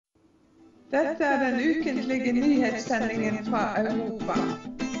Dette den ukentlige nyhetssendingen fra Europa.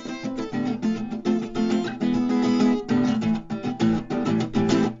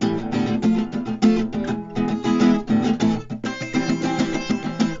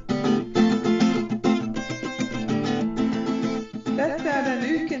 Dette den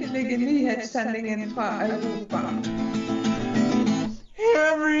ukentlige nyhetssendingen fra Europa.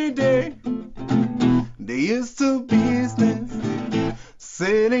 Every day, they used to business,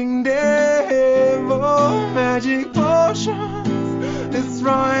 sitting there for magic potions,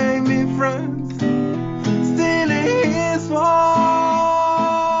 destroying me friends, stealing his phone.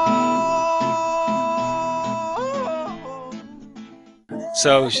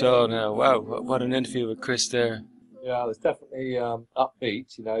 So, Sean, wow, what an interview with Chris there. Yeah, it was definitely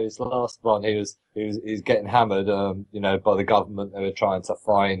upbeat. You know, his last one, he was getting hammered. By the government. They were trying to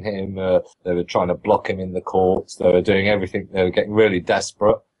fine him. They were trying to block him in the courts. They were doing everything. They were getting really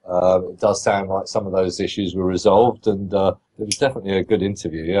desperate. It does sound like some of those issues were resolved, and it was definitely a good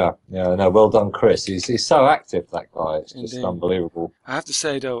interview. Yeah, no, well done, Chris. He's so active, that guy. It's just Indeed. Unbelievable. I have to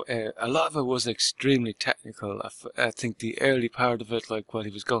say, though, a lot of it was extremely technical. I think the early part of it, like while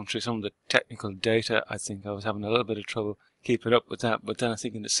he was going through some of the technical data, I think I was having a little bit of trouble keeping up with that. But then I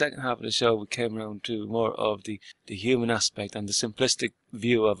think in the second half of the show, we came around to more of the human aspect and the simplistic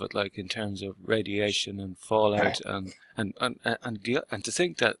view of it, like in terms of radiation and fallout, and to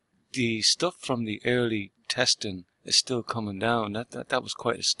think that the stuff from the early testing is still coming down. That was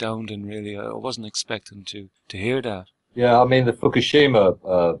quite astounding, really. I wasn't expecting to hear that. Yeah, I mean, the Fukushima,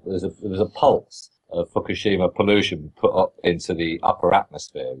 there's a pulse of Fukushima pollution put up into the upper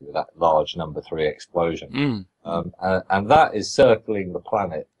atmosphere with that large number 3 explosion. And that is circling the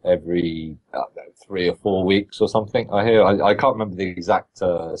planet every, 3 or 4 weeks or something. I can't remember the exact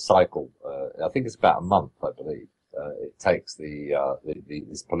cycle. I think it's about a month, I believe. It takes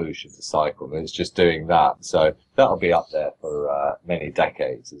this pollution to cycle, and it's just doing that. So that'll be up there for many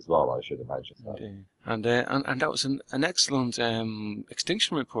decades as well, I should imagine. Indeed. And that was an excellent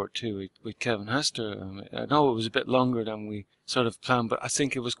extinction report too with Kevin Hester. I know it was a bit longer than we sort of planned, but I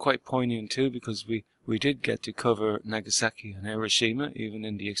think it was quite poignant too, because we did get to cover Nagasaki and Hiroshima even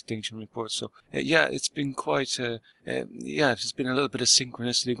in the extinction report. So it's been quite there's been a little bit of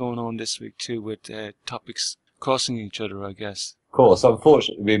synchronicity going on this week too, with topics crossing each other, I guess. Of course,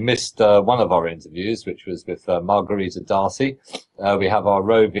 unfortunately, we missed one of our interviews, which was with Margaretta D Arcy. We have our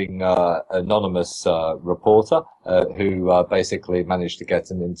roving anonymous reporter who basically managed to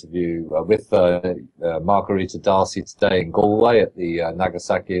get an interview with Margaretta D Arcy today in Galway at the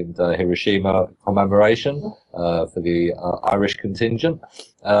Nagasaki and Hiroshima commemoration for the Irish contingent.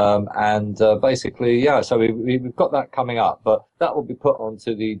 So we've got that coming up, but that will be put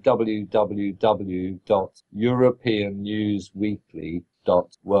onto the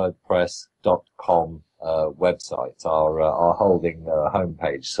www.europeannewsweekly.wordpress.com website, our holding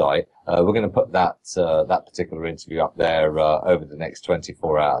homepage site. We're going to put that particular interview up there over the next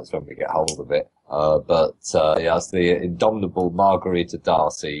 24 hours when we get hold of it. It's the indomitable Margaretta D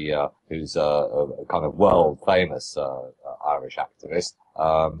Arcy, who's a kind of world famous Irish activist.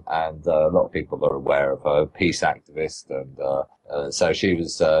 And a lot of people are aware of her, peace activist, and so she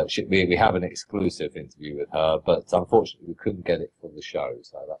was. We have an exclusive interview with her, but unfortunately we couldn't get it for the show,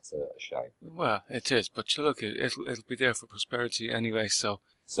 so that's a shame. Well, it is, but look, it'll be there for prosperity anyway. So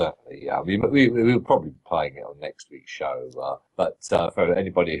certainly, yeah. We'll probably be playing it on next week's show, but for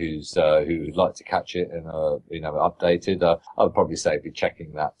anybody who'd like to catch it and updated, I'd probably say be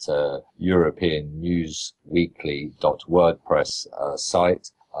checking that European News Weekly.wordpress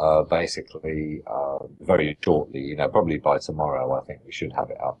site. Very shortly, probably by tomorrow, I think we should have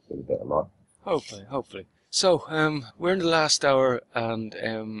it up with a bit of luck. Hopefully. So, we're in the last hour, and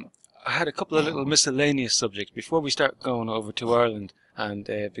I had a couple of little miscellaneous subjects before we start going over to Ireland, and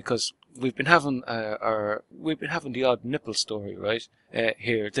because we've been having the odd nipple story, right,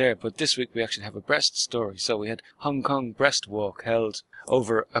 here there, but this week we actually have a breast story. So we had Hong Kong breast walk held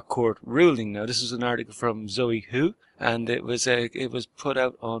over a court ruling. Now, this is an article from Zoe Hu, and it was put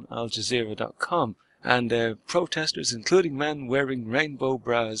out on AlJazeera.com. And protesters, including men wearing rainbow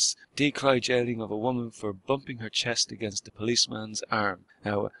bras, decry jailing of a woman for bumping her chest against a policeman's arm.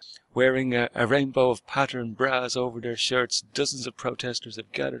 Now, wearing a rainbow of patterned bras over their shirts, dozens of protesters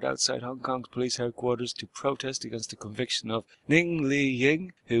have gathered outside Hong Kong's police headquarters to protest against the conviction of Ning Li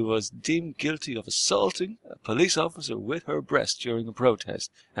Ying, who was deemed guilty of assaulting a police officer with her breast during a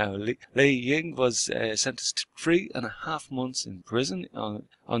protest. Now, Li Ying was sentenced to 3.5 months in prison on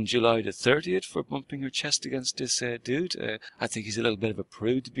July the 30th for bumping her chest against this dude. I think he's a little bit of a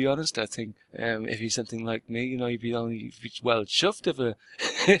prude, to be honest. honest. I think if he's something like me, you'd be well chuffed if a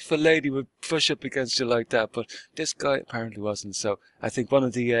if a lady would push up against you like that. But this guy apparently wasn't. So I think one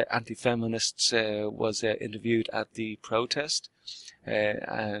of the anti-feminists was interviewed at the protest,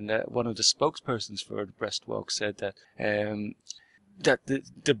 and one of the spokespersons for the breast walk said that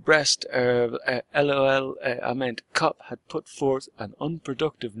the breast, LOL, I meant cop had put forth an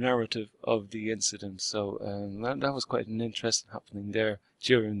unproductive narrative of the incident. So that was quite an interesting happening there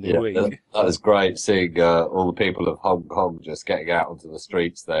during the week. That was great seeing all the people of Hong Kong just getting out onto the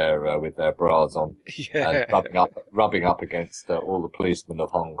streets there with their bras on and rubbing up against all the policemen of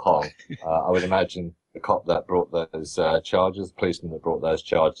Hong Kong. I would imagine the cop that brought those charges, the policeman that brought those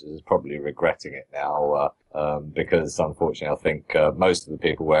charges, is probably regretting it now because, unfortunately, I think most of the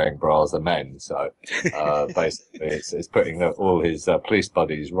people wearing bras are men. So basically, it's putting all his police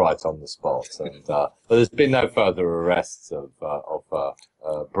buddies right on the spot. And but there's been no further arrests of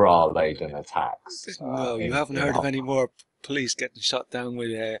bra-laden attacks. No, you haven't heard of any more police getting shot down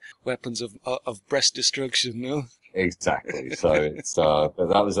with weapons of breast destruction, no? Exactly. So it's but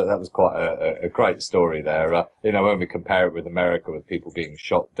that was quite a great story there. When we compare it with America, with people being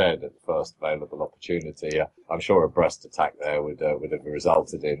shot dead at the first available opportunity, I'm sure a breast attack there would have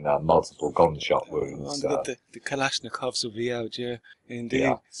resulted in multiple gunshot wounds. The Kalashnikovs will be out, yeah, indeed.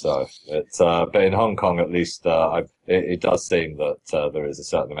 Yeah. So it's but in Hong Kong at least, it does seem that there is a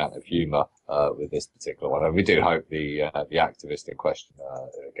certain amount of humour with this particular one, and we do hope the activist in question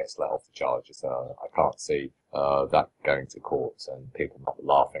gets let off the charges. I can't see that going to court and people not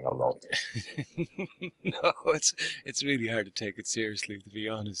laughing a lot. No, it's really hard to take it seriously, to be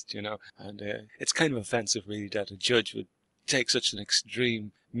honest, and it's kind of offensive really that a judge would take such an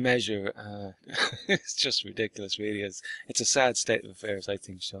extreme measure. It's just ridiculous, really. It's a sad state of affairs, I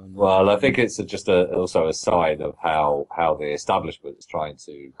think, Sean. Well, I think it's just also a sign of how the establishment is trying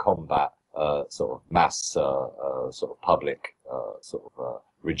to combat sort of mass sort of public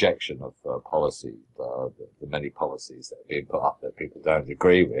rejection of policy, the many policies that are being put up that people don't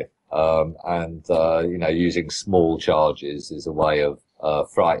agree with, and using small charges is a way of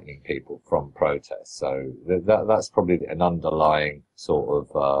frightening people from protests. So that's probably an underlying sort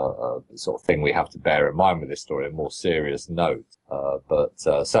of thing we have to bear in mind with this story, a more serious note. But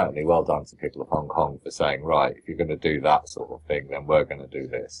certainly well done to people of Hong Kong for saying, right, if you're going to do that sort of thing, then we're going to do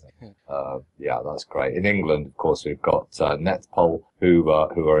this. That's great. In England, of course, we've got Netpol who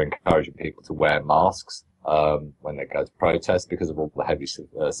are encouraging people to wear masks when they go to protest because of all the heavy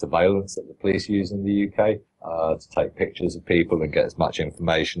surveillance that the police use in the UK to take pictures of people and get as much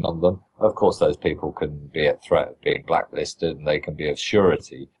information on them. Of course, those people can be at threat of being blacklisted, and they can be of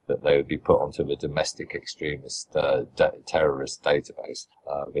surety that they would be put onto the domestic extremist terrorist database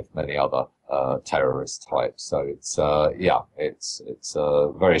with many other terrorist types. So it's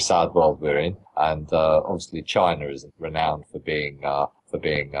a very sad world we're in, and obviously China is renowned for being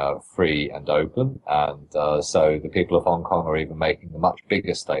free and open, and so the people of Hong Kong are even making a much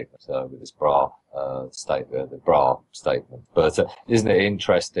bigger statement with this bra statement. But isn't it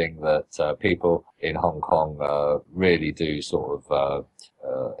interesting that people in Hong Kong really do sort of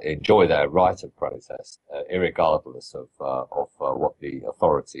enjoy their right of protest, irregardless of what the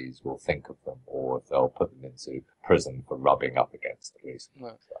authorities will think of them, or if they'll put them into prison for rubbing up against the police.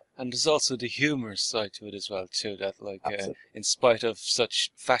 Well, and there's also the humorous side to it as well, too, that in spite of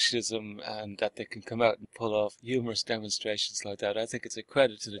such fascism and that they can come out and pull off humorous demonstrations like that, I think it's a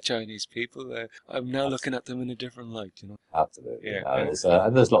credit to the Chinese people. I'm now looking at them in a different light, Absolutely. Yeah.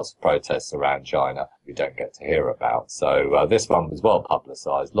 And there's lots of protests around China we don't get to hear about. So this one was well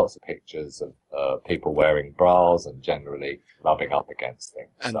publicised, lots of pictures of people wearing bras and generally rubbing up against things.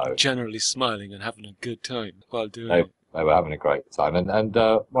 And generally smiling and having a good time while doing it. They were having a great time. And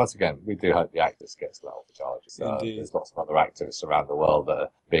once again, we do hope the activist gets let off the charges. There's lots of other activists around the world that are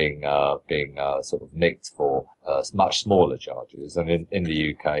being sort of nicked for much smaller charges. And in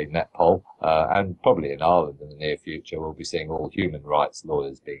the UK, Netpol, and probably in Ireland in the near future, we'll be seeing all human rights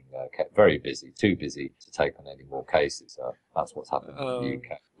lawyers being kept very busy, too busy to take on any more cases. That's what's happening in the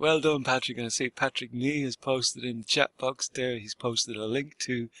UK. Well done, Patrick. And I see Patrick Nee has posted in the chat box there, he's posted a link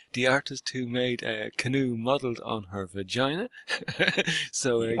to the artist who made a canoe modelled on her vagina.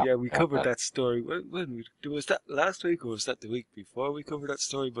 So, we covered that story. Was that last week or was that the week before we covered that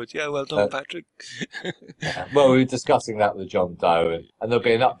story? But yeah, well done, Patrick. Well, we were discussing that with John Doe, and there'll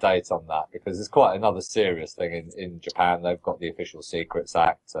be an update on that because it's quite another serious thing in Japan. They've got the Official Secrets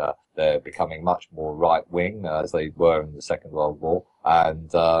Act. They're becoming much more right-wing, as they were in the Second World War.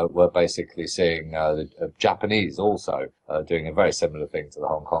 And we're basically seeing the Japanese also doing a very similar thing to the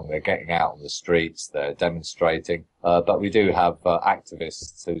Hong Kong. They're getting out on the streets, they're demonstrating. But we do have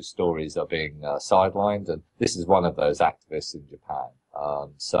activists whose stories are being sidelined, and this is one of those activists in Japan.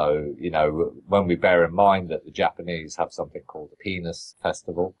 So, you know, when we bear in mind that the Japanese have something called the Penis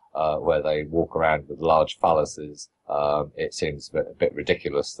Festival, where they walk around with large phalluses, it seems a bit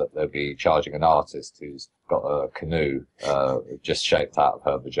ridiculous that they'll be charging an artist who's got a canoe just shaped out of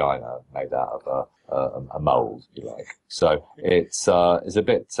her vagina, made out of a mold, if you like. So it's a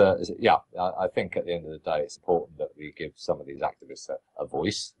bit, I think at the end of the day, it's important that we give some of these activists a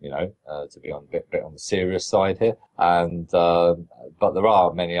voice, you know, to be on a bit on the serious side here. And, but there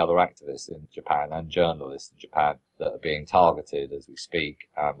are many other activists in Japan and journalists in Japan that are being targeted as we speak,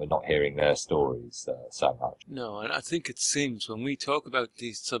 and we're not hearing their stories so much. No, and I think it seems when we talk about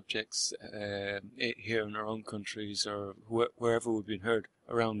these subjects here in our own countries or wherever we've been heard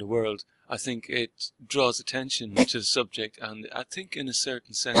around the world, I think it draws attention to the subject, and I think in a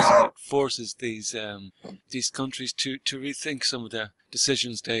certain sense it forces these countries to rethink some of the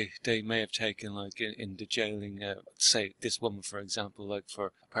decisions they may have taken, like in the jailing, say this woman, for example, like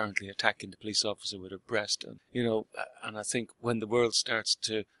for apparently attacking the police officer with her breast, and you know, and I think when the world starts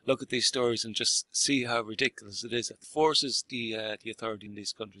to look at these stories and just see how ridiculous it is, it forces the authority in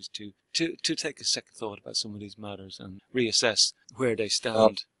these countries to take a second thought about some of these matters and reassess where they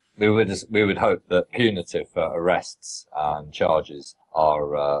stand. We would hope that punitive arrests and charges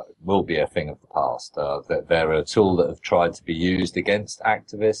will be a thing of the past. That they're a tool that have tried to be used against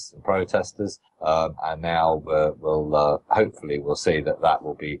activists and protesters, and now hopefully we'll see that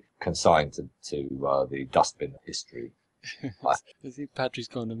will be consigned to the dustbin of history. I think Patrick's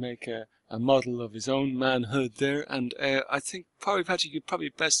going to make a model of his own manhood there, and I think probably Patrick, you'd probably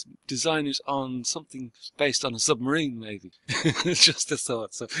best design it on something based on a submarine, maybe. It's just a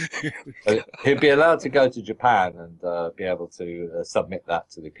thought. So he'd be allowed to go to Japan and be able to submit that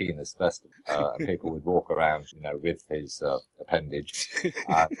to the Penis Festival, and people would walk around, you know, with his appendage,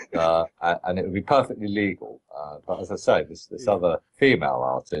 and it would be perfectly legal. But as I say, this other female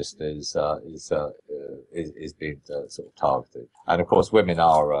artist is being sort of targeted, and of course, women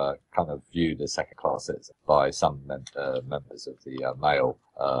are kind of viewed as second-class citizens by some members of the male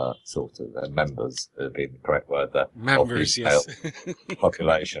sort of members, being the correct word there, members, of the male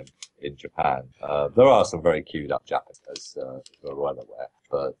population in Japan. There are some very queued up Japanese, as we're well aware,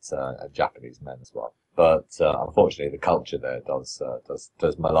 but Japanese men as well. But unfortunately, the culture there does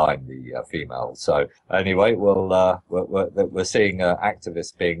malign the female. So anyway, we're seeing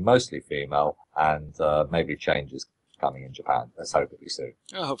activists being mostly female, and maybe changes coming in Japan. Let's hope it'll be soon.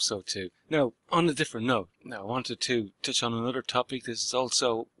 I hope so too. Now, on a different note, I wanted to touch on another topic. This is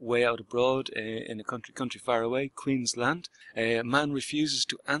also way out abroad, in a country far away, Queensland. A man refuses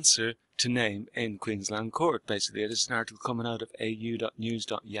to answer to name in Queensland court. Basically, it is an article coming out of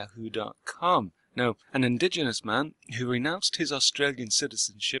au.news.yahoo.com. Now, an Indigenous man who renounced his Australian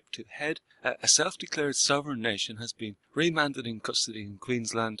citizenship to head a self-declared sovereign nation has been remanded in custody in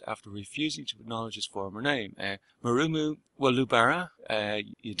Queensland after refusing to acknowledge his former name. Marumu Walubara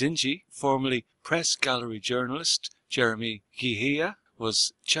Yidinji, formerly press gallery journalist Jeremy Gihia,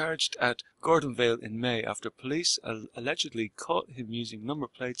 was charged at Gordonvale in May after police allegedly caught him using number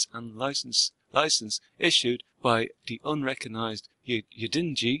plates and license issued by the unrecognised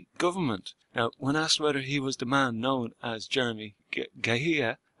Yidinji government. Now, when asked whether he was the man known as Jeremy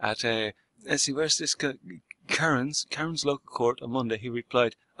Gahia at let's see, where's this? Karen's local court on Monday, he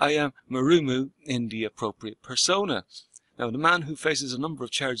replied, "I am Marumu in the appropriate persona." Now, the man, who faces a number of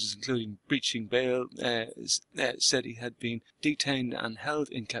charges, including breaching bail, said he had been detained and held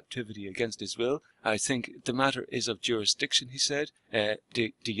in captivity against his will. I think the matter is of jurisdiction, he said.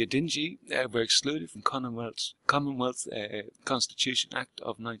 The Yidinji were excluded from Commonwealth Constitution Act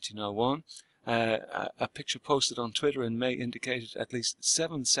of 1901. A picture posted on Twitter in May indicated at least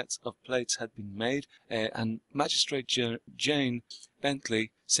 7 sets of plates had been made, and Magistrate Jane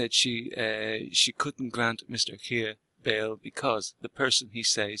Bentley said she couldn't grant Mr. Kia bail because the person he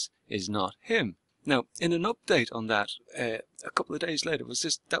says is not him. Now, in an update on that, a couple of days later,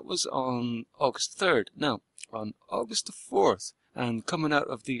 that was on August 3rd. Now, on August the 4th, and coming out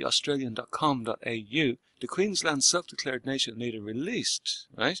of the Australian.com.au, the Queensland self-declared nation leader released,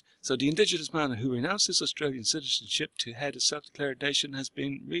 right? So the Indigenous man who renounced his Australian citizenship to head a self-declared nation has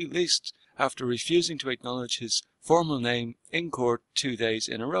been released after refusing to acknowledge his formal name in court 2 days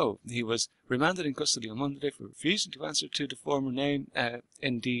in a row. He was remanded in custody on Monday for refusing to answer to the former name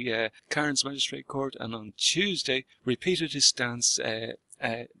in the Cairns Magistrate Court, and on Tuesday repeated his stance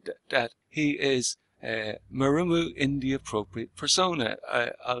that he is Marumu in the appropriate persona.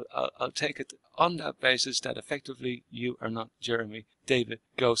 I'll take it on that basis that effectively you are not Jeremy David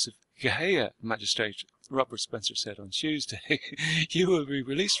Joseph Gahea, Magistrate Robert Spencer said on Tuesday. You will be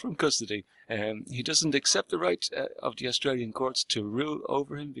released from custody. He doesn't accept the right of the Australian courts to rule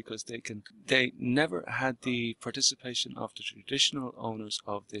over him because they never had the participation of the traditional owners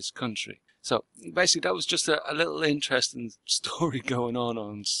of this country. So basically that was just a little interesting story going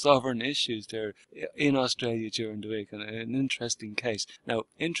on sovereign issues there in Australia during the week, and an interesting case. Now,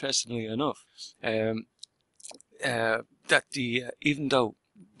 interestingly enough, that even though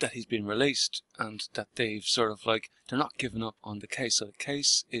that he's been released and that they've sort of they're not giving up on the case, so the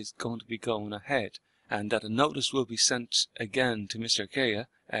case is going to be going ahead, and that a notice will be sent again to Mr. Kea,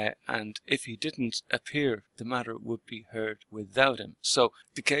 and if he didn't appear, the matter would be heard without him. So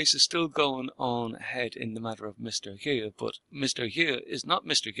the case is still going on ahead in the matter of Mr. Kea, but Mr. Kea is not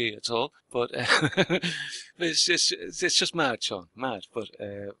Mr. Kea at all, but it's just mad, Sean, mad, but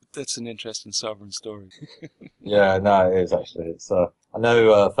that's an interesting sovereign story. Yeah, no, it is actually. It's I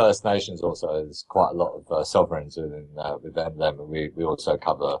know First Nations also. There's quite a lot of sovereigns within them, and we also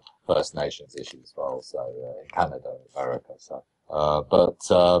cover First Nations issues as well. So in Canada and America. So, but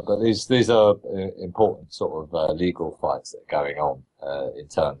these are important sort of legal fights that are going on in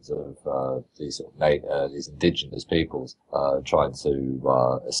terms of these sort of these indigenous peoples trying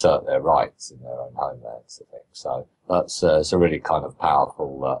to assert their rights in their own homelands, I think. So that's it's a really kind of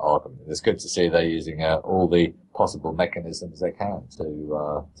powerful argument. It's good to see they're using all the possible mechanisms they can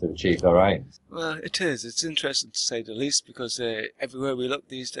to achieve their aims. Well, it is. It's interesting to say the least, because everywhere we look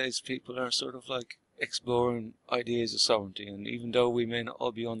these days, people are sort of exploring ideas of sovereignty, and even though we may not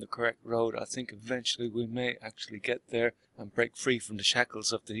all be on the correct road, I think eventually we may actually get there and break free from the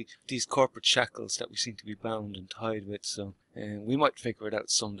shackles of these corporate shackles that we seem to be bound and tied with. So we might figure it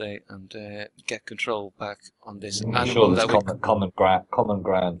out someday and get control back on this I'm animal. sure there's common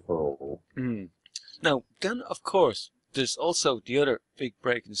ground for all. Now, then, of course, there's also the other big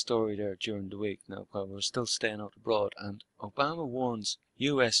breaking story there during the week, now, while we're still staying out abroad, and Obama warns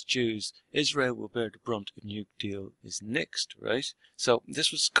US Jews Israel will bear the brunt if nuke deal is nixed, right? So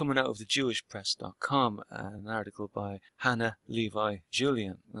this was coming out of the JewishPress.com, an article by Hannah Levi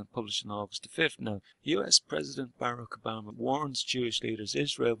Julian, published on August the 5th. Now, US President Barack Obama warns Jewish leaders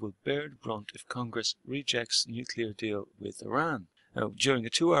Israel will bear the brunt if Congress rejects nuclear deal with Iran. Now, during a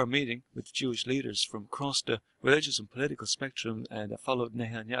 2-hour meeting with Jewish leaders from across the religious and political spectrum that followed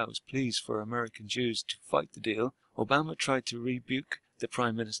Netanyahu's pleas for American Jews to fight the deal, Obama tried to rebuke the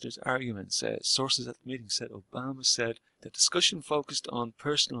Prime Minister's arguments. Sources at the meeting said Obama said the discussion focused on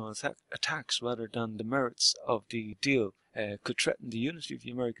personal attacks rather than the merits of the deal, could threaten the unity of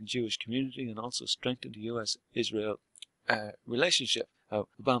the American Jewish community and also strengthen the US-Israel relationship.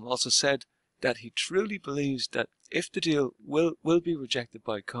 Obama also said that he truly believes that if the deal will be rejected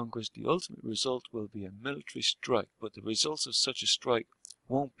by Congress, the ultimate result will be a military strike, but the results of such a strike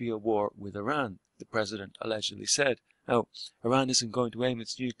won't be a war with Iran, the president allegedly said. Now, Iran isn't going to aim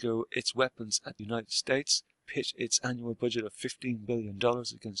its weapons at the United States, pit its annual budget of $15 billion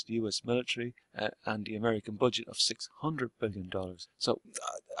against the US military and the American budget of $600 billion. So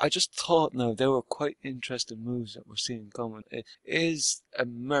I just thought now they were quite interesting moves that we're seeing coming. Is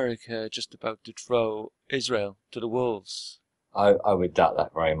America just about to throw Israel to the wolves? I would doubt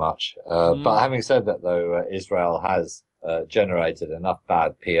that very much. But having said that, though, Israel has generated enough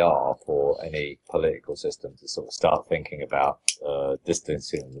bad PR for any political system to sort of start thinking about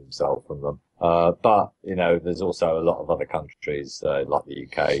distancing themselves from them. But, you know, there's also a lot of other countries like the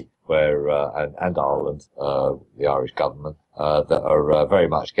UK where and Ireland, the Irish government, that are very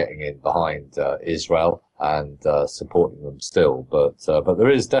much getting in behind Israel and supporting them still. But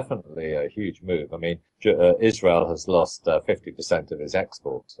there is definitely a huge move. I mean, Israel has lost 50% of its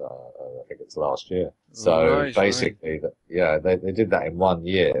exports. I think it's last year. So basically, they did that in 1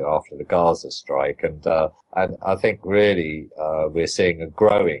 year after the Gaza strike, and I think really we're seeing a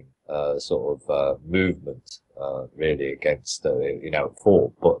growing sort of movement really against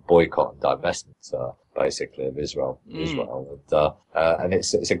for boycott and divestment basically of Israel, and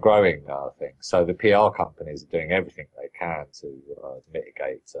it's a growing thing. So the PR companies are doing everything they can to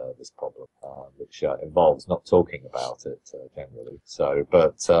mitigate this problem, which involves not talking about it generally. So,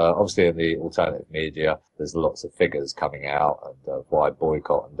 but obviously in the alternative media, there's lots of figures coming out and why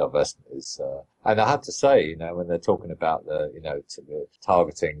boycott and divestment is. And I have to say, you know, when they're talking about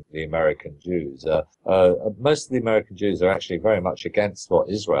targeting the American Jews, most of the American Jews are actually very much against what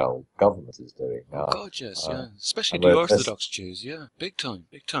Israel government is doing. God, yes, yeah. Especially the Orthodox Jews, yeah. Big time,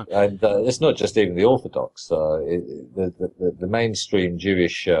 big time. And it's not just even the Orthodox. The mainstream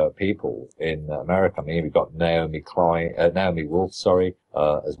Jewish people in America. I mean, we've got Naomi Wolf,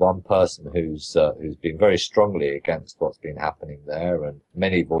 as one person who's been very strongly against what's been happening there, and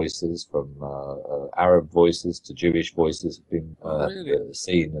many voices from Arab voices to Jewish voices have been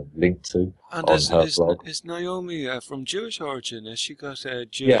seen and linked to and on her blog. Is Naomi from Jewish origin? Has she got a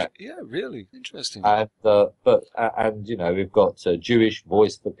Jewish? Yeah, yeah, really interesting. And you know, we've got Jewish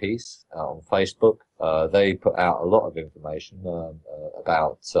Voice for Peace on Facebook. They put out a lot of information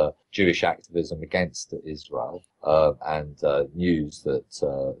about Jewish activism against Israel, and news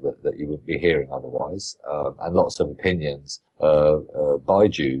that you wouldn't be hearing otherwise, and lots of opinions by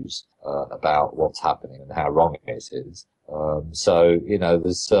Jews about what's happening and how wrong it is. So, you know,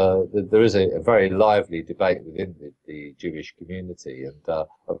 there is a very lively debate within the Jewish community. And,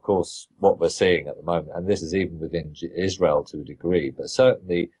 of course, what we're seeing at the moment, and this is even within Israel to a degree, but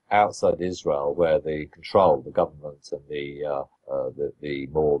certainly outside Israel, where the government and the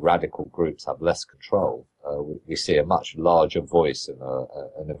more radical groups have less control, we see a much larger voice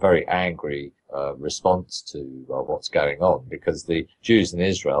and a very angry response to what's going on, because the Jews in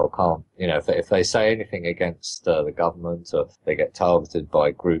Israel can't, you know, if they say anything against the government, they get targeted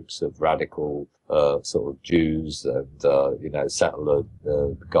by groups of radical sort of Jews and you know, settler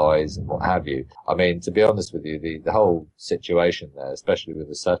guys and what have you. I mean, to be honest with you, the whole situation there, especially with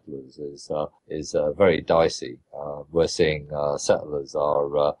the settlers, is very dicey. We're seeing settlers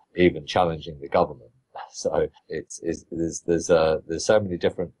are even challenging the government. So there's so many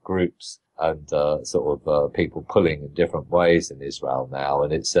different groups and people pulling in different ways in Israel now,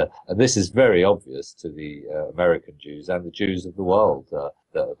 and and this is very obvious to the American Jews and the Jews of the world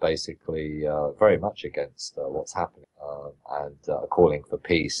that are basically very much against what's happening and calling for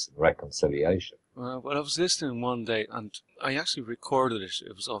peace and reconciliation. Well, I was listening one day, and I actually recorded it.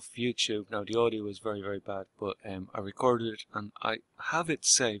 It was off YouTube. Now, the audio was very, very bad, but I recorded it, and I have it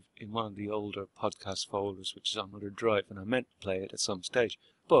saved in one of the older podcast folders, which is on another drive, and I meant to play it at some stage.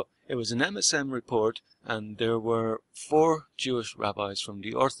 But it was an MSM report, and there were 4 Jewish rabbis from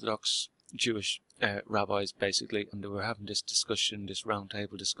the Orthodox Jewish rabbis, basically, and they were having this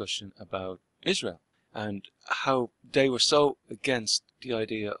roundtable discussion about Israel, and how they were so against the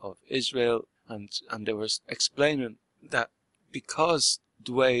idea of Israel. And they were explaining that because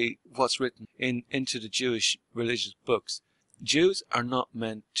the way what's written into the Jewish religious books, Jews are not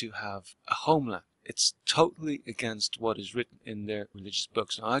meant to have a homeland. It's totally against what is written in their religious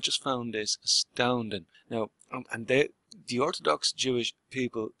books. Now, I just found this astounding. Now, and the Orthodox Jewish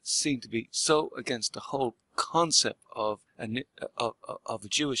people seem to be so against the whole concept of a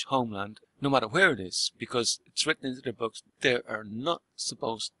Jewish homeland, no matter where it is, because it's written into their books. They are not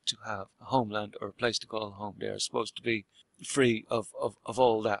supposed to have a homeland or a place to call home. They are supposed to be free of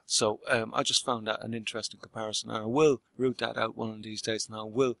all that. So I just found that an interesting comparison, and I will root that out one of these days, and I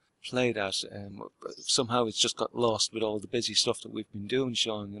will play that. Somehow it's just got lost with all the busy stuff that we've been doing,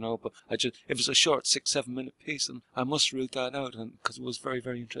 Sean, you know, but it was a short 6-7 minute piece, and I must root that out, and because it was very,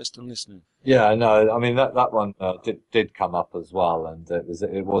 very interesting listening. Yeah, no, I mean that one did come up as well, and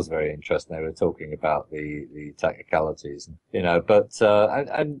it was very interesting. They were talking about the technicalities, you know, but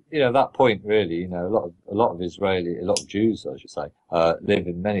and you know, that point really, you know, a lot of Jews, I should say, live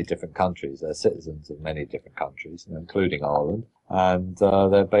in many different countries. They're citizens of many different countries, you know, including Ireland, and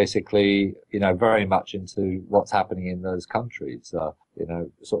they're basically, you know, very much into what's happening in those countries. You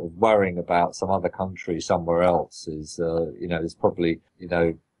know, sort of worrying about some other country somewhere else is, you know, is probably, you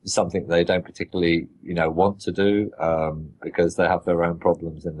know, something they don't particularly, you know, want to do, because they have their own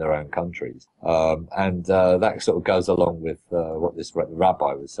problems in their own countries. And that sort of goes along with, what this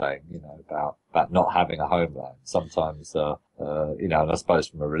rabbi was saying, you know, about not having a homeland. Sometimes, you know, and I suppose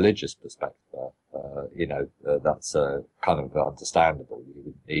from a religious perspective, you know, that's, kind of understandable. You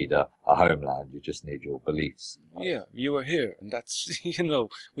wouldn't need a homeland. You just need your beliefs. Yeah, you are here, and that's, you know,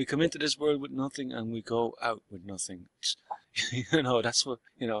 we come into this world with nothing and we go out with nothing. You know, that's what,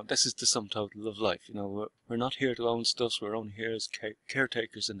 you know, this is the sum total of life. You know, we're not here to own stuff, we're only here as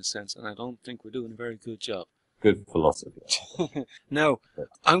caretakers in a sense, and I don't think we're doing a very good job. Good philosophy. Now,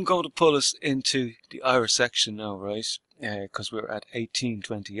 I'm going to pull us into the Irish section now, right? because we're at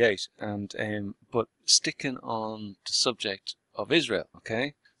 1828, and but sticking on the subject of Israel,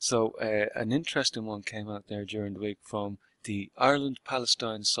 okay? So an interesting one came out there during the week from the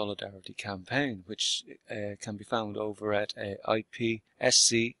Ireland-Palestine Solidarity Campaign, which can be found over at ipsc.ie.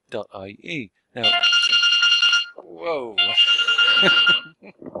 Now, whoa.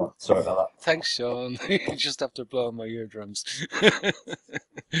 Sorry about that. Thanks, Sean. Just after blowing my eardrums.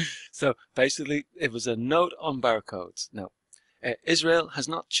 So basically, it was a note on barcodes. Now, Israel has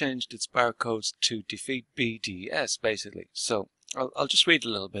not changed its barcodes to defeat BDS, basically. So I'll just read a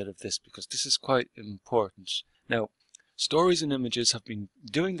little bit of this because this is quite important. Now, stories and images have been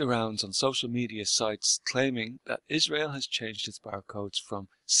doing the rounds on social media sites claiming that Israel has changed its barcodes from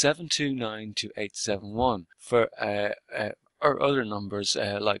 729 to 871 for or other numbers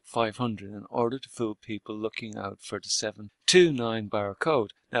like 500 in order to fool people looking out for the 729 barcode.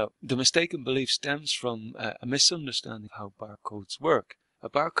 Now, the mistaken belief stems from a misunderstanding of how barcodes work. A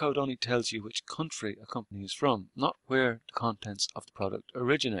barcode only tells you which country a company is from, not where the contents of the product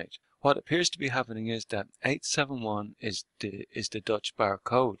originate. What appears to be happening is that 871 is the Dutch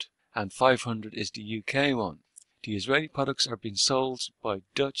barcode and 500 is the UK one. The Israeli products are being sold by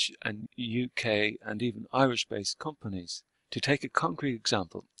Dutch and UK and even Irish-based companies. To take a concrete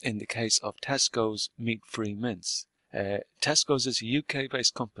example, in the case of Tesco's meat-free mince, Tesco's is a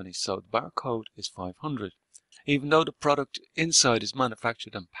UK-based company, so the barcode is 500, even though the product inside is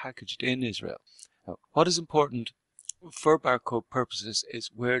manufactured and packaged in Israel. Now, what is important for barcode purposes is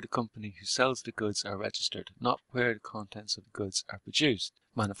where the company who sells the goods are registered, not where the contents of the goods are produced,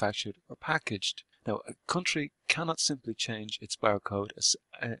 manufactured or packaged. Now, a country cannot simply change its barcode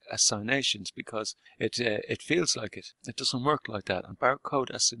assignations because it feels like it. It doesn't work like that. And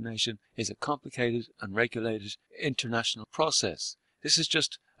barcode assignation is a complicated and regulated international process. This is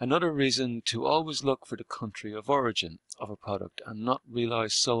just another reason to always look for the country of origin of a product and not rely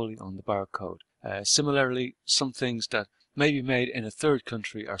solely on the barcode. Similarly, some things that may be made in a third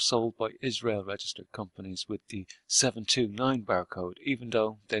country are sold by Israel-registered companies with the 729 barcode, even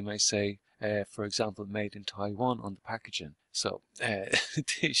though they may say, for example, made in Taiwan on the packaging. So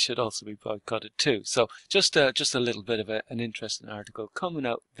these should also be boycotted too. So just a little bit of an interesting article coming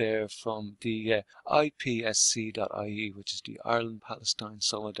out there from the ipsc.ie, which is the Ireland-Palestine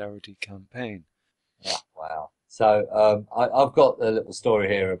Solidarity Campaign. Yeah, wow. So I've got a little story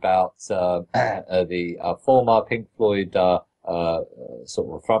here about the former Pink Floyd sort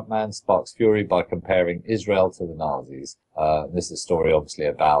of frontman sparks fury by comparing Israel to the Nazis. This is a story obviously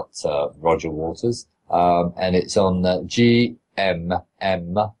about Roger Waters, and it's on gmmuk.com.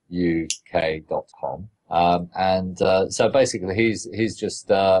 So basically he's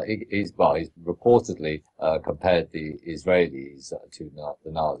reportedly compared the Israelis to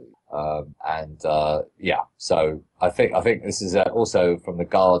the Nazis. So I think this is also from the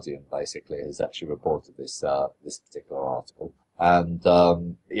Guardian, basically, has actually reported this particular article. And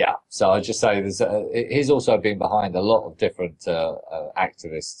so I just say he's also been behind a lot of different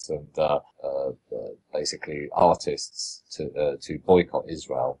activists and basically artists to boycott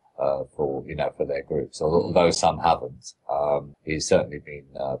Israel for their groups. Although some haven't, he's certainly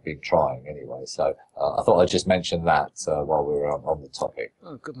been trying anyway. So I thought I'd just mention that while we were on the topic.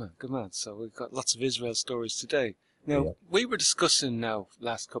 Oh, good man, good man. So we've got lots of Israel stories today. Now, we were discussing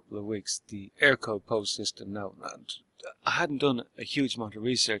last couple of weeks, the Aircode post system now, and I hadn't done a huge amount of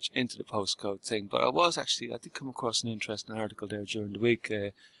research into the postcode thing, but I did come across an interesting article there during the week,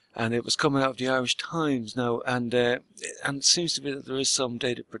 and it was coming out of the Irish Times now, and it seems to be that there is some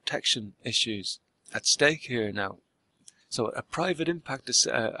data protection issues at stake here now. So a privacy impact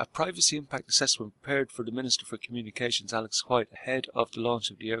assessment prepared for the Minister for Communications, Alex White, ahead of the launch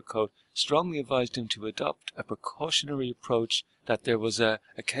of the Aircode, strongly advised him to adopt a precautionary approach, that there was a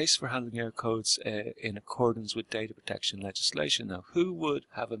case for handling Aircodes in accordance with data protection legislation. Now, who would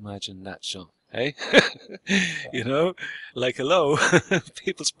have imagined that, Sean? Hey? Like, hello,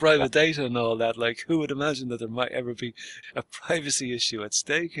 people's private data and all that. Like, who would imagine that there might ever be a privacy issue at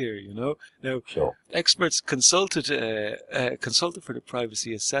stake here, Now, sure. Experts consulted for the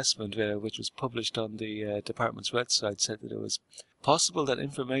privacy assessment, which was published on the department's website, said that it was possible that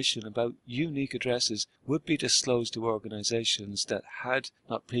information about unique addresses would be disclosed to organizations that had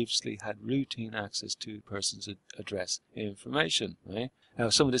not previously had routine access to a person's address information, right? Now,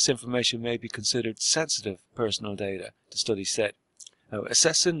 some of this information may be considered sensitive personal data, the study said. Now,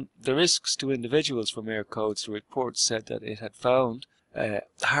 assessing the risks to individuals from Aircodes, the report said that it had found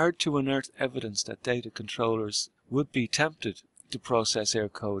hard to unearth evidence that data controllers would be tempted to process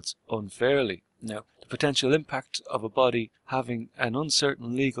Aircodes unfairly. Now, the potential impact of a body having an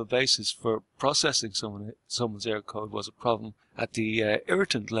uncertain legal basis for processing someone's air code was a problem at the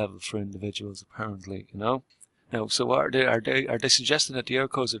irritant level for individuals, apparently, you know. Now, so are they suggesting that the air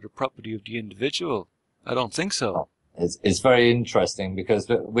codes are the property of the individual? I don't think so. It's very interesting because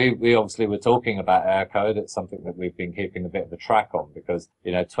we obviously were talking about air code. It's something that we've been keeping a bit of a track on because,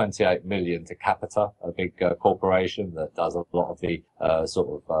 28 million to Capita, a big corporation that does a lot of the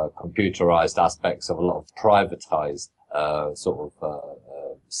computerized aspects of a lot of privatized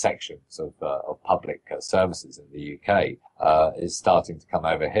sections of public services in the UK, is starting to come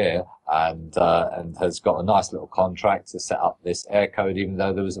over here and has got a nice little contract to set up this air code, even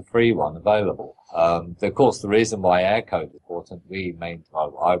though there was a free one available. Of course, the reason why air code is important,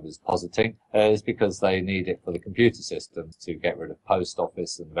 I was positing, is because they need it for the computer systems to get rid of post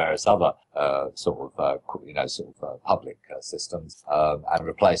office and various other public systems, and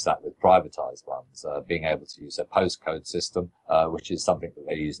replace that with privatized ones, being able to use a postcode system, which is something that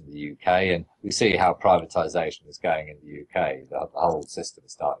they use in the UK. And we see how privatization is going in the UK. The whole system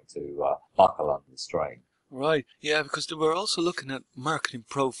is starting to buckle under the strain. Right, yeah, because we're also looking at marketing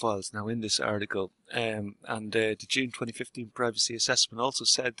profiles now in this article, and the June 2015 privacy assessment also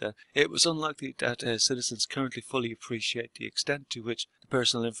said that it was unlikely that citizens currently fully appreciate the extent to which the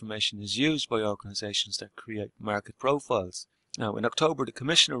personal information is used by organisations that create market profiles. Now, in October, the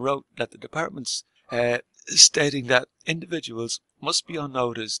Commissioner wrote that the department's stating that individuals must be on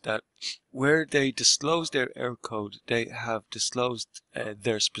notice that where they disclose their air code, they have disclosed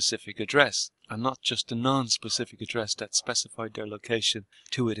their specific address, and not just a non-specific address that specified their location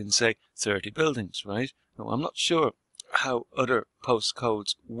to it in, say, 30 buildings, right? Now, I'm not sure how other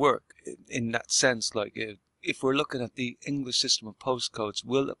postcodes work in that sense. Like, if we're looking at the English system of postcodes,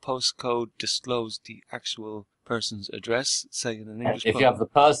 will a postcode disclose the actual person's address, say in an English If you have the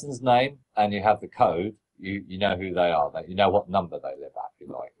person's name and you have the code, you know who they are. You know what number they live at, if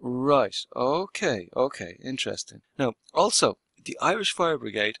you like. Right. Okay. Interesting. Now, also, the Irish Fire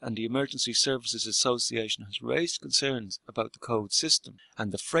Brigade and the Emergency Services Association has raised concerns about the code system,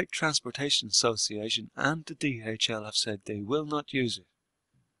 and the Freight Transportation Association and the DHL have said they will not use it.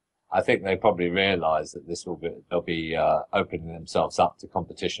 I think they probably realise that they'll be opening themselves up to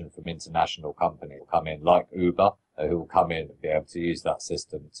competition from international companies who will come in, like Uber, who will come in and be able to use that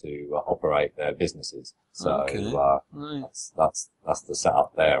system to operate their businesses. So right. That's the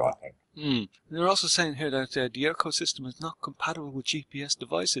setup there, I think. They're also saying here that the air code system is not compatible with GPS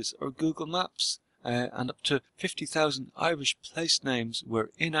devices or Google Maps. And up to 50,000 Irish place names were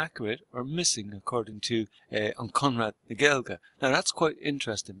inaccurate or missing, according to on Conrad Nagelga. Now, that's quite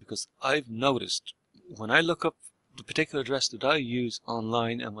interesting because I've noticed when I look up the particular address that I use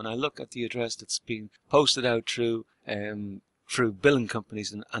online, and when I look at the address that's being posted out through billing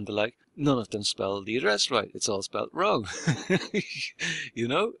companies and the like, none of them spell the address right. It's all spelled wrong.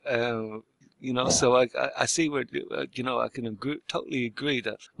 So I see where, I can totally agree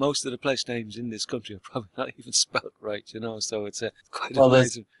that most of the place names in this country are probably not even spelled right, so it's quite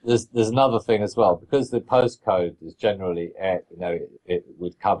amazing. There's another thing as well, because the postcode is generally, it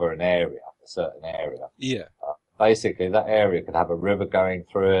would cover an area, a certain area. Yeah. Basically, that area could have a river going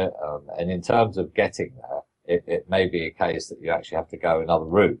through it, and in terms of getting there, it may be a case that you actually have to go another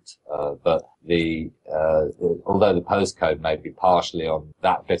route, but although the postcode may be partially on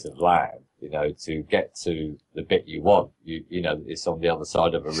that bit of land, to get to the bit you want, it's on the other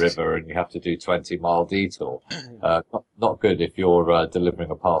side of a river and you have to do 20-mile detour. Not good if you're delivering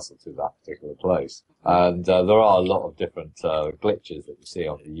a parcel to that particular place. And there are a lot of different glitches that you see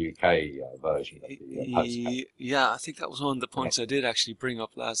on the UK version of the postcode. Yeah, I think that was one of the points I did actually bring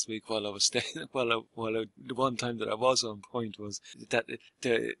up last week while I was staying. The one time that I was on point was that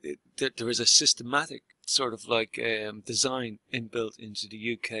there is a systematic sort of like design inbuilt into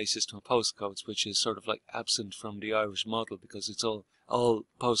the UK system of postcodes, which is sort of like absent from the Irish model, because it's all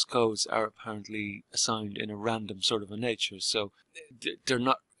postcodes are apparently assigned in a random sort of a nature, so they're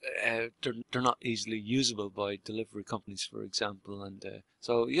not easily usable by delivery companies, for example, and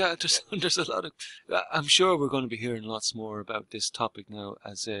so yeah, there's a lot of. I'm sure we're going to be hearing lots more about this topic now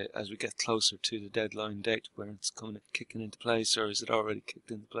as we get closer to the deadline date where it's kicking into place, or is it already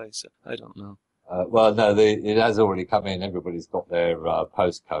kicked into place? I don't know. Well, no, it has already come in. Everybody's got their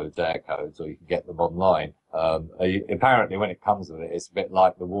postcodes, air codes, or you can get them online. Apparently, when it comes with it, it's a bit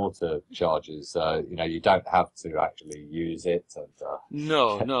like the water charges. You don't have to actually use it. And,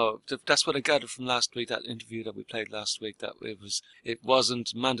 No, that's what I gathered from last week. That interview that we played last week, that it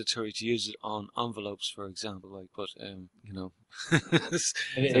wasn't mandatory to use it on envelopes, for example. Like, but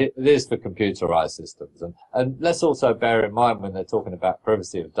it is for computerized systems. And let's also bear in mind when they're talking about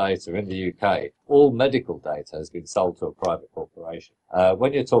privacy of data in the UK, all medical data has been sold to a private corporation.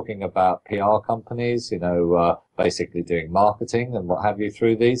 When you're talking about PR companies, basically doing marketing and what have you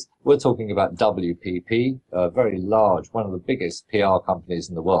through these, we're talking about WPP, very large, one of the biggest PR companies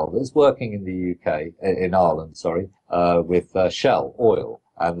in the world that's working in the UK, in Ireland, with Shell Oil.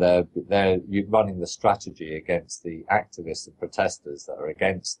 And they're running the strategy against the activists and protesters that are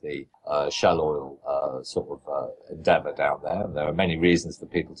against the Shell Oil endeavour down there. And there are many reasons for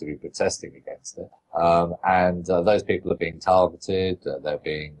people to be protesting against it. Those people are being targeted, they're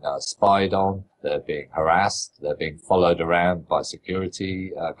being spied on, they're being harassed, they're being followed around by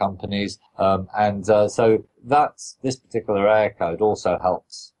security companies. So this particular air code also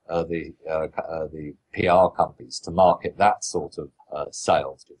helps the PR companies to market that sort of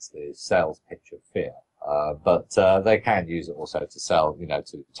sales. It's the sales pitch of fear. But they can use it also to sell,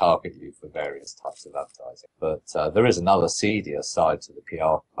 to target you for various types of advertising. But there is another seedier side to the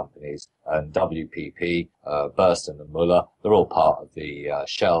PR companies, and WPP, Burston and Muller, they're all part of the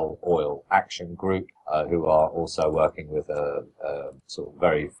Shell Oil Action Group, who are also working with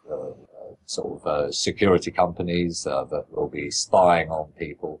security companies that will be spying on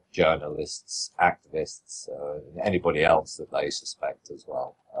people, journalists, activists, anybody else that they suspect as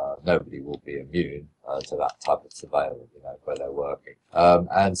well. Nobody will be immune to that type of surveillance, where they're working.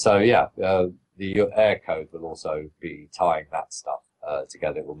 The air code will also be tying that stuff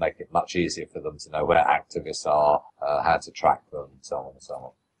together. It will make it much easier for them to know where activists are, how to track them, so on and so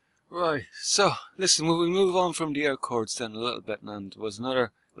on. Right. So, listen, will we move on from the air codes then a little bit? And there was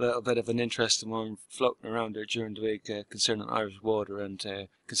another little bit of an interesting one floating around there during the week concerning Irish water and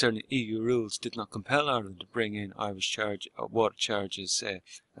concerning EU rules did not compel Ireland to bring in Irish water charges,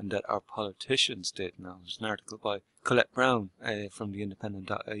 and that our politicians did. Now, there's an article by Colette Brown from the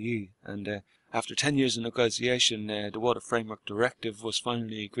Independent.ie, and after 10 years of negotiation, the Water Framework Directive was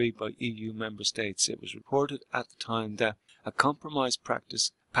finally agreed by EU member states. It was reported at the time that a compromise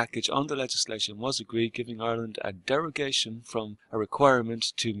package on the legislation was agreed, giving Ireland a derogation from a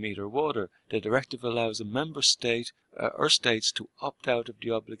requirement to meter water. The directive allows a member state or states to opt out of the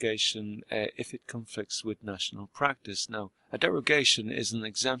obligation if it conflicts with national practice. Now, a derogation is an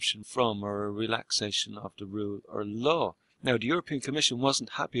exemption from or a relaxation of the rule or law. Now, the European Commission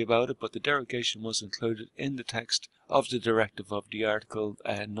wasn't happy about it, but the derogation was included in the text of the directive of the Article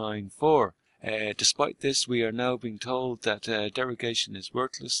 9.4. Despite this, we are now being told that derogation is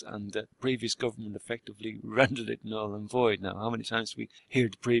worthless and that the previous government effectively rendered it null and void. Now, how many times we hear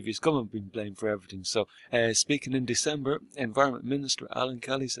the previous government being blamed for everything? So, speaking in December, Environment Minister Alan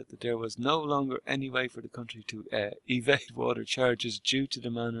Kelly said that there was no longer any way for the country to evade water charges due to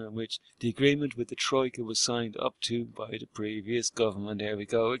the manner in which the agreement with the Troika was signed up to by the previous government. There we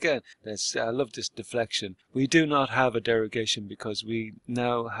go again. I love this deflection. We do not have a derogation because we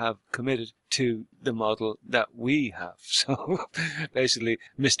now have committed to the model that we have. So basically,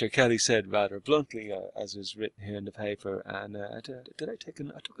 Mr. Kelly said rather bluntly, as is written here in the paper, and I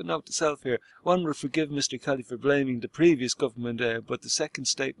took a note to self here. One would forgive Mr. Kelly for blaming the previous government, but the second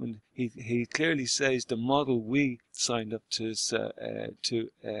statement, he clearly says the model we signed up to.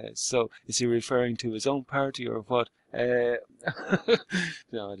 So is he referring to his own party or what? No,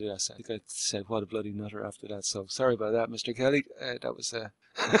 I think I said what a bloody nutter after that. So sorry about that, Mr. Kelly. That was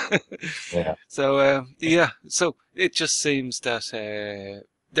Yeah. So so it just seems that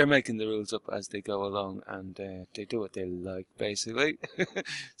they're making the rules up as they go along, and they do what they like, basically.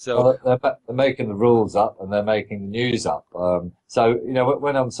 So they're making the rules up and they're making the news up.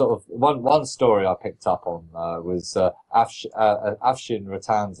 When I'm one story I picked up on was Afshin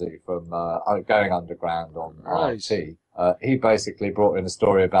Ratanzi from Going Underground on RT. He basically brought in a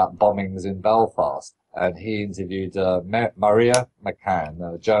story about bombings in Belfast. And he interviewed Maria McCann,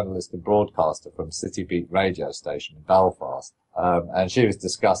 a journalist and broadcaster from City Beat radio station in Belfast. And she was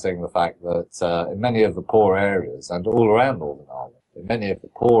discussing the fact that in many of the poor areas, and all around Northern Ireland, in many of the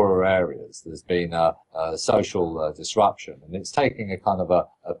poorer areas, there's been a social disruption, and it's taking a kind of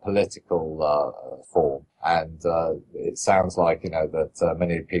a political form. And it sounds like, that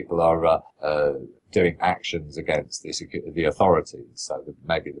many people are doing actions against the authorities, so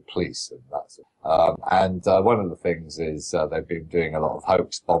maybe the police and that sort of. One of the things is they've been doing a lot of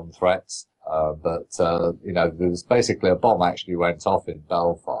hoax bomb threats, but there was basically a bomb actually went off in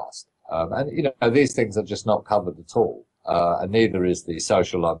Belfast, And, these things are just not covered at all. And neither is the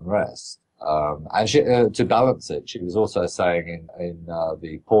social unrest. And she, to balance it, she was also saying in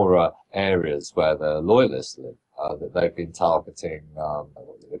the poorer areas where the Loyalists live, that they've been targeting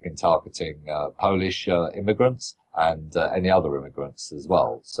Polish immigrants and any other immigrants as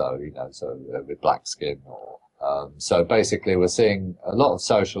well. So, with black skin or so basically we're seeing a lot of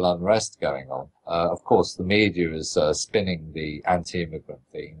social unrest going on. Of course, the media is spinning the anti-immigrant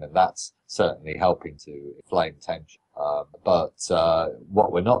theme, and that's certainly helping to inflame tension. But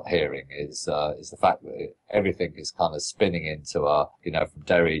what we're not hearing is the fact that everything is kind of spinning into from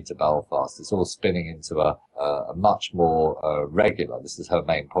Derry to Belfast, it's all spinning into a much more regular. This is her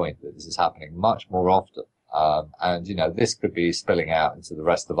main point, that this is happening much more often. And this could be spilling out into the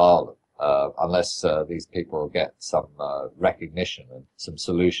rest of Ireland. Unless these people get some recognition and some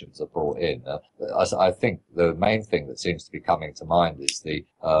solutions are brought in. I think the main thing that seems to be coming to mind is the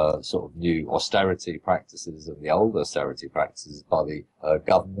sort of new austerity practices and the old austerity practices by the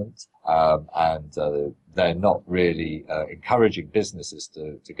government, and they're not really encouraging businesses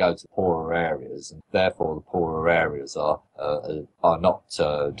to go to poorer areas, and therefore the poorer areas are not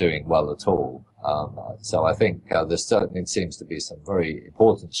doing well at all. So I think there certainly seems to be some very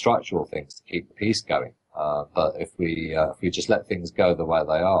important structural things to keep the peace going. But if we just let things go the way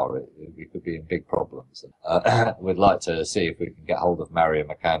they are, we could be in big problems. We'd like to see if we can get hold of Marion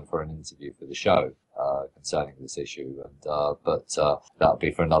McCann for an interview for the show concerning this issue, but that'll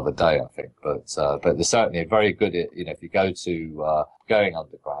be for another day, I think. But there's certainly a very good, if you go to Going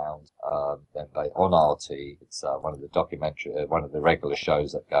Underground, then on RT, it's one of the regular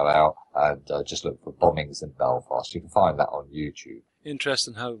shows that go out, and just look for bombings in Belfast. You can find that on YouTube.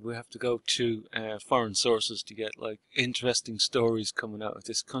 Interesting how we have to go to foreign sources to get interesting stories coming out of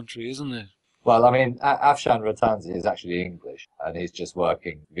this country, isn't it? Well, I mean, Afshan Rattanzi is actually English, and he's just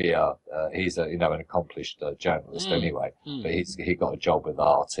working via. He's an accomplished journalist anyway, but he got a job with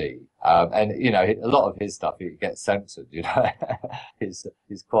RT, and a lot of his stuff he gets censored. He's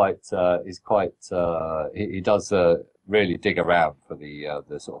quite he does really dig around for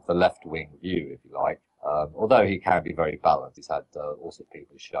the sort of the left wing view, if you like. Although he can be very balanced, he's had all sorts of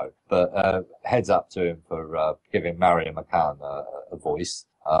people show. But heads up to him for giving Marion McCann a voice.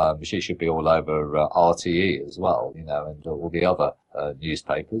 She should be all over RTE as well, and all the other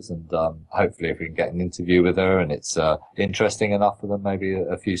newspapers. And hopefully, if we can get an interview with her and it's interesting enough for them, maybe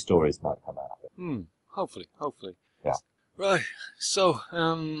a few stories might come out of it. Hopefully. Yeah. Right. So,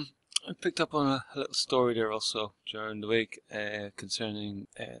 I picked up on a little story there also during the week concerning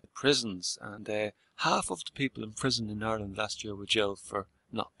prisons, and half of the people in prison in Ireland last year were jailed for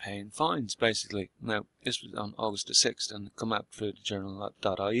not paying fines, basically. Now, this was on August the 6th, and it come out through the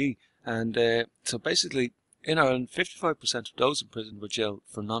journal.ie. And so basically, in Ireland, 55% of those in prison were jailed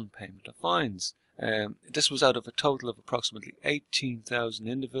for non-payment of fines. This was out of a total of approximately 18,000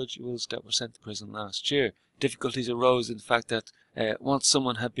 individuals that were sent to prison last year. Difficulties arose in the fact that once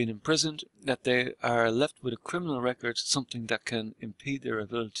someone had been imprisoned, that they are left with a criminal record, something that can impede their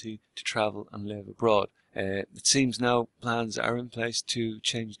ability to travel and live abroad. It seems now plans are in place to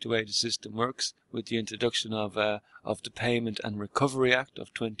change the way the system works with the introduction of the Payment and Recovery Act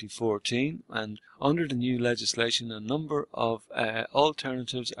of 2014, and under the new legislation a number of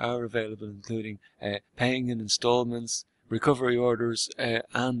alternatives are available, including paying in installments, recovery orders,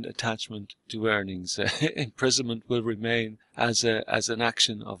 and attachment to earnings. Imprisonment will remain as an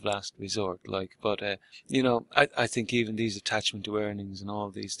action of last resort. But I think even these attachment to earnings and all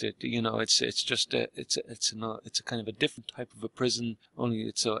these, it's just it's a kind of a different type of a prison. Only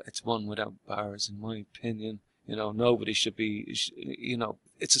it's one without bars, in my opinion. Nobody should be.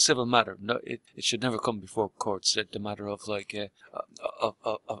 It's a civil matter. No, it should never come before courts. The matter of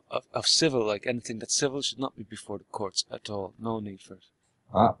of civil, anything that's civil should not be before the courts at all. No need for it.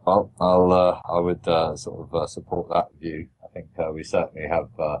 Well, I would sort of support that view. I think we certainly have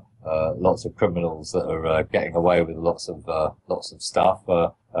lots of criminals that are getting away with lots of stuff.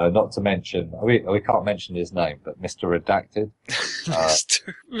 Not to mention, we can't mention his name, but Mr. Redacted.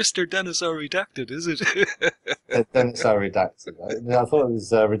 Mr. Denis O Redacted, is it? Denis O Redacted. I thought it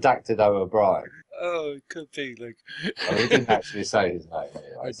was Redacted O Brien. Oh, it could be He didn't actually say his name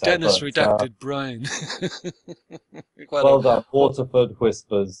anyway. Dennis Redacted Brien. Well done, Waterford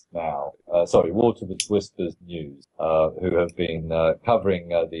Whispers now. Waterford Whispers News, who have been covering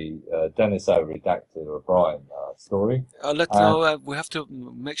the Denis O Redacted O'Brien story. We have to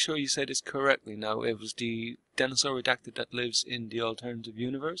make sure you say this correctly now. It was the Denis O Redacted that lives in the alternative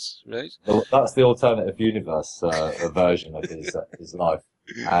universe, right? Well, that's the alternative universe version of his life.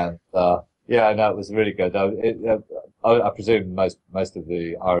 And it was really good. I presume most of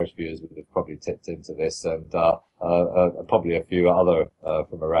the Irish viewers would have probably tipped into this, and probably a few other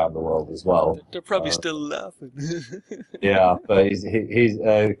from around the world as well. They're probably still laughing. Yeah, but he's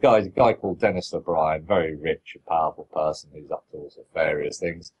a guy called Denis O Brien, very rich and powerful person who's up to all sorts of various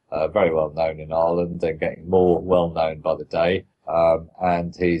things. Very well known in Ireland and getting more well known by the day.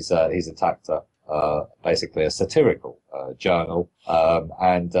 And he's attacked basically a satirical journal,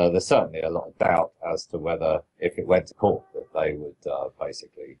 and there's certainly a lot of doubt as to whether, if it went to court, that they would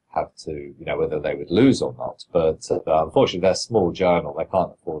basically have to, whether they would lose or not. But unfortunately, they're a small journal; they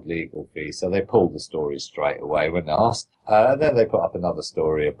can't afford legal fees, so they pulled the story straight away when asked. And then they put up another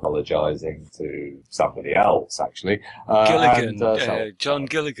story apologising to somebody else, actually. Gilligan, John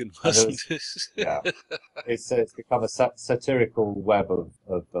Gilligan, wasn't it? Yeah, it's become a satirical web of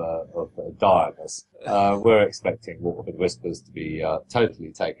direness. We're expecting Waterford Whispers to be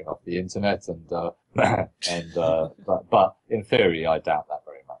totally taken off the internet, but in theory, I doubt that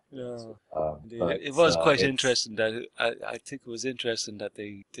very much. Yeah. It was quite interesting that I think it was interesting that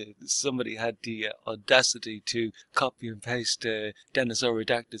somebody had the audacity to copy and paste Denis O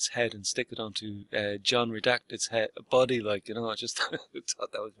Redacted's head and stick it onto John Redacted's body, I just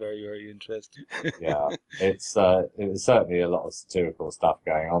thought that was very, very interesting. Yeah, it was certainly a lot of satirical stuff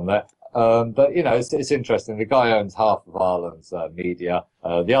going on there. But it's interesting. The guy owns half of Ireland's media.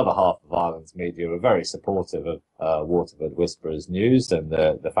 The other half of Ireland's media were very supportive of Waterford Whisperers News and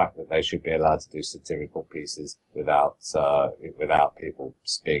the fact that they should be allowed to do satirical pieces without people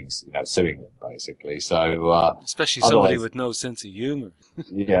being suing them, basically. So especially somebody with no sense of humour.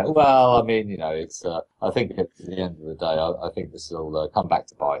 Yeah, well, I mean, it's. I think at the end of the day, I think this will come back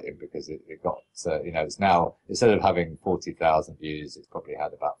to bite him, because it got, it's now, instead of having 40,000 views, it's probably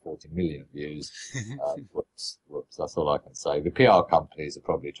had about 40 million views. Whoops, that's all I can say. The PR companies are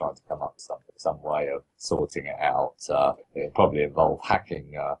probably trying to come up with some way of sorting it out. It'll probably involve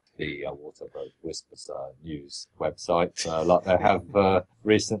hacking the Waterford Whispers news website, like they have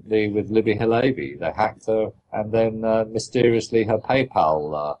recently with Libby Halaby. They hacked her, and then mysteriously her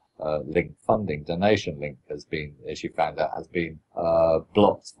PayPal donation link has been, as she found out, has been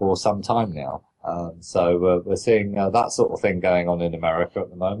blocked for some time now. So we're seeing that sort of thing going on in America at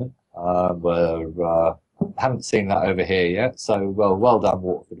the moment. Haven't seen that over here yet. So well done,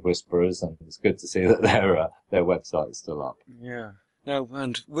 Waterford Whisperers, and it's good to see that their website is still up. Yeah. Now,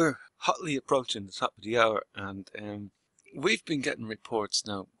 and we're hotly approaching the top of the hour, and we've been getting reports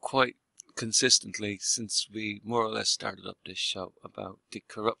now quite consistently since we more or less started up this show about the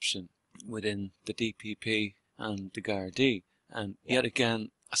corruption within the DPP and the Gardaí. And yet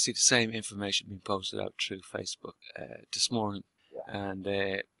again, I see the same information being posted out through Facebook this morning. Yeah.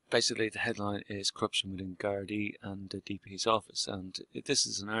 And basically the headline is Corruption within Gardaí and the DP's office. And this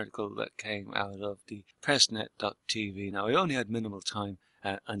is an article that came out of the pressnet.tv. Now, I only had minimal time,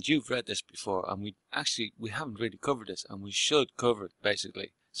 and you've read this before, and we haven't really covered this, and we should cover it,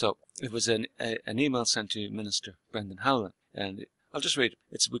 basically. So it was an email sent to Minister Brendan Howlin, and I'll just read it.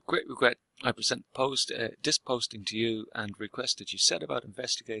 It's with great regret I present this posting to you and request that you set about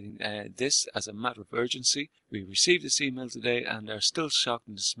investigating this as a matter of urgency. We received this email today and are still shocked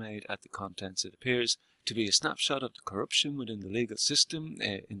and dismayed at the contents. It appears to be a snapshot of the corruption within the legal system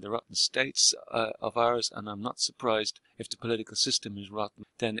in the rotten states of ours, and I'm not surprised if the political system is rotten.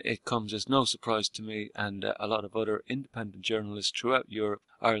 Then it comes as no surprise to me and a lot of other independent journalists throughout Europe.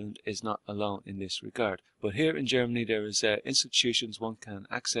 Ireland is not alone in this regard. But here in Germany there is institutions one can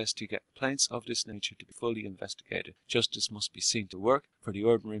access to get complaints of this nature to be fully investigated. Justice must be seen to work for the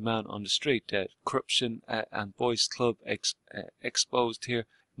ordinary man on the street. Corruption and boys' club exposed here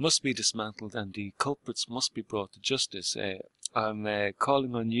must be dismantled, and the culprits must be brought to justice. I'm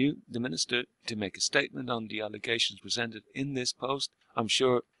calling on you, the Minister, to make a statement on the allegations presented in this post. I'm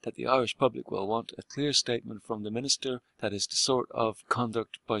sure that the Irish public will want a clear statement from the Minister that is the sort of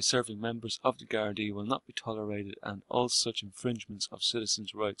conduct by serving members of the Gardaí will not be tolerated, and all such infringements of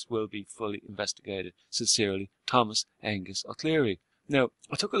citizens' rights will be fully investigated. Sincerely, Thomas Angus O'Cleary. Now,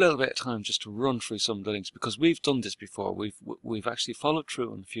 I took a little bit of time just to run through some of the links, because we've done this before. We've actually followed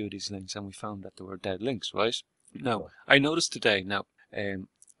through on a few of these links, and we found that there were dead links, right? Now, I noticed today,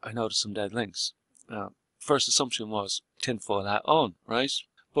 I noticed some dead links. First assumption was tinfoil hat on, right?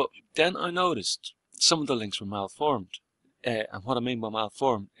 But then I noticed some of the links were malformed. And what I mean by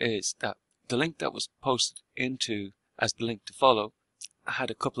malformed is that the link that was posted into as the link to follow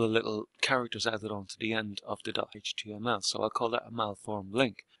had a couple of little characters added on to the end of the .html, so I'll call that a malformed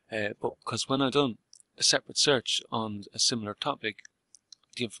link. But because when I done a separate search on a similar topic,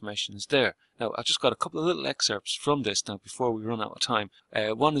 the information is there. Now, I've just got a couple of little excerpts from this now before we run out of time.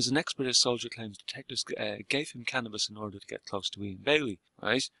 One is an ex-British soldier claims detectives gave him cannabis in order to get close to Ian Bailey.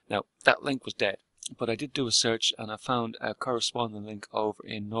 Right? Now, that link was dead. But I did do a search and I found a corresponding link over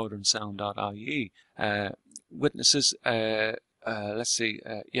in northernsound.ie. Witnesses, let's see,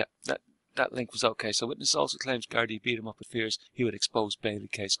 yeah, that link was okay. So witness also claims Gardaí beat him up with fears he would expose Bailey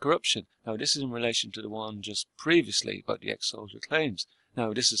case corruption. Now, this is in relation to the one just previously about the ex-soldier claims.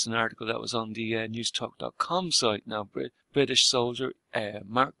 Now, this is an article that was on the newstalk.com site. Now, British soldier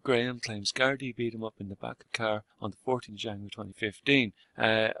Mark Graham claims Gardaí beat him up in the back of a car on the 14th of January 2015.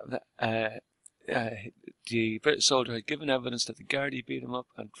 The British soldier had given evidence that the Gardaí beat him up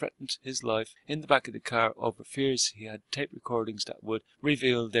and threatened his life in the back of the car over fears he had tape recordings that would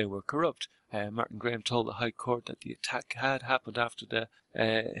reveal they were corrupt. Martin Graham told the High Court that the attack had happened after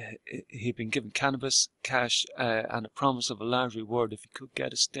he'd been given cannabis, cash, and a promise of a large reward if he could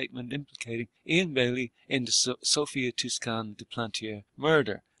get a statement implicating Ian Bailey in the Sophia Tuscan de Plantier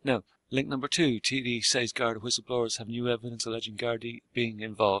murder. Now, link number 2, TD says Garda whistleblowers have new evidence alleging Gardaí being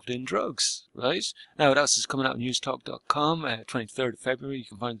involved in drugs. Right? Now, that is coming out on newstalk.com, 23rd of February. You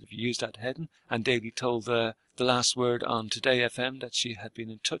can find it if you use that heading. And Daly told the last word on Today FM that she had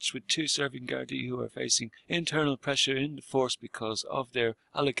been in touch with 2 serving Gardaí who are facing internal pressure in the force because of their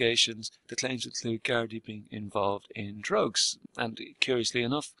allegations. The claims include Gardaí being involved in drugs. And curiously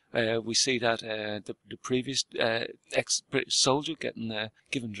enough, we see that the previous ex-British soldier getting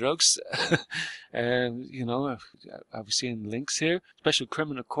given drugs. You know, are we seeing links here? Special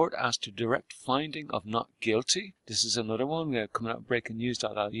Criminal Court asked to direct finding of not guilty. This is another one coming out of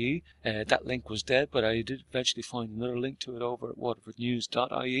breakingnews.ie. That link was dead, but I did eventually find another link to it over at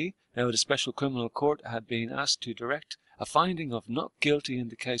waterfordnews.ie. Now, the Special Criminal Court had been asked to direct a finding of not guilty in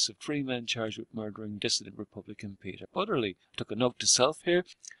the case of 3 men charged with murdering dissident Republican Peter Butterley. Took a note to self here.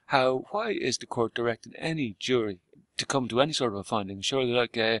 Why is the court directing any jury to come to any sort of a finding?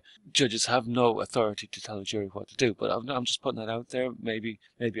 Surely, judges have no authority to tell a jury what to do. But I'm just putting that out there. Maybe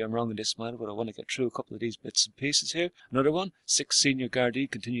I'm wrong in this matter, but I want to get through a couple of these bits and pieces here. Another one: 6 senior Gardaí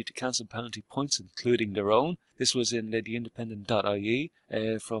continue to cancel penalty points, including their own. This was in the independent.ie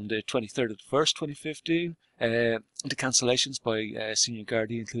from the 23rd of the 1st, 2015. The cancellations by senior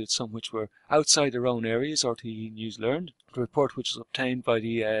Gardaí included some which were outside their own areas, RTE News learned. The report, which was obtained by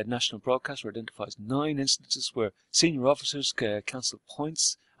the national broadcaster, identifies 9 instances where senior officers cancelled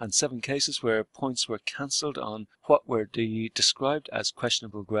points and 7 cases where points were cancelled on what were described as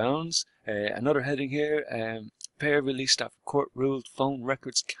questionable grounds. Another heading here, pair released after court ruled phone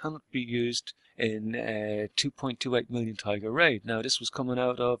records cannot be used in 2.28 million tiger raid. Now, this was coming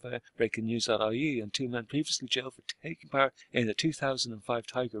out of breakingnews.ie, and 2 men previously jailed for taking part in the 2005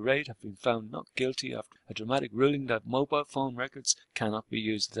 tiger raid have been found not guilty after a dramatic ruling that mobile phone records cannot be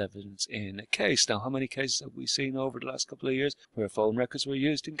used as evidence in a case. Now, how many cases have we seen over the last couple of years where phone records were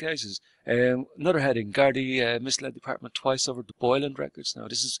used in cases? Another heading: Gardaí misled the department twice over the Boylan records. Now,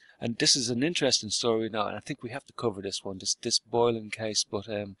 this is an interesting story now, and I think we have to cover this one, this Boylan case, but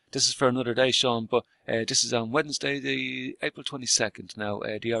this is for another day, Sean. But this is on Wednesday, the April 22nd. Now,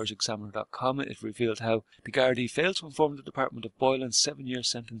 the IrishExaminer.com, it revealed how the Gardaí failed to inform the department of Boylan's 7-year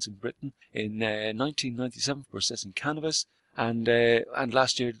sentence in Britain in 1997 for possessing cannabis. And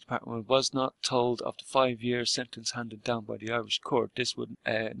last year, the department was not told of the 5-year sentence handed down by the Irish court. This would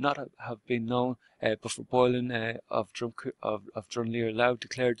not have been known but for Boylan of Drunleer Loud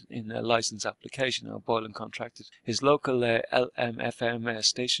declared in a licence application. Now, Boylan contracted his local LMFM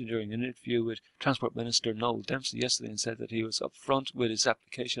station during an interview with Transport Minister Noel Dempsey yesterday and said that he was upfront with his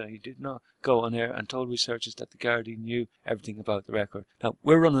application and he did not go on air, and told researchers that the Gardaí knew everything about the record. Now,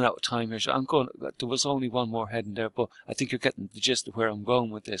 we're running out of time here, so there was only one more heading there, but I think you're getting the gist of where I'm going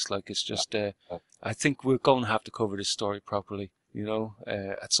with this. It's just, I think we're going to have to cover this story properly,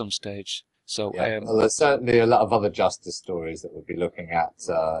 at some stage. So, well, there's certainly a lot of other justice stories that we'll be looking at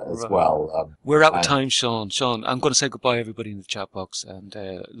as well. We're out of time, Sean. Sean, I'm going to say goodbye, everybody in the chat box, and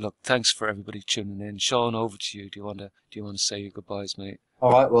look, thanks for everybody tuning in. Sean, over to you. Do you want to say your goodbyes, mate?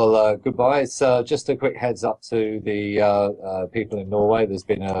 All right. Well, goodbye. It's just a quick heads up to the people in Norway. There's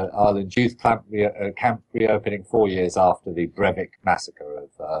been an Ireland youth camp reopening 4 years after the Breivik massacre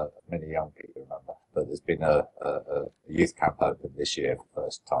of many young people. Remember, but there's been a youth camp open this year for the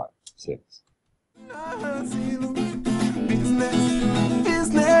first time since.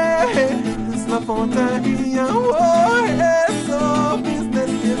 It's na pontainha, oh yes, oh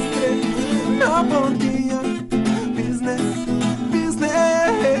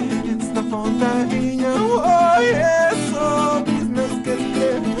business que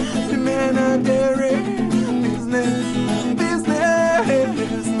the man a dairy business,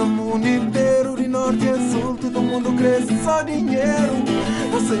 dinheiro.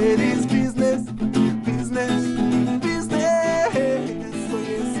 I said it's business, business.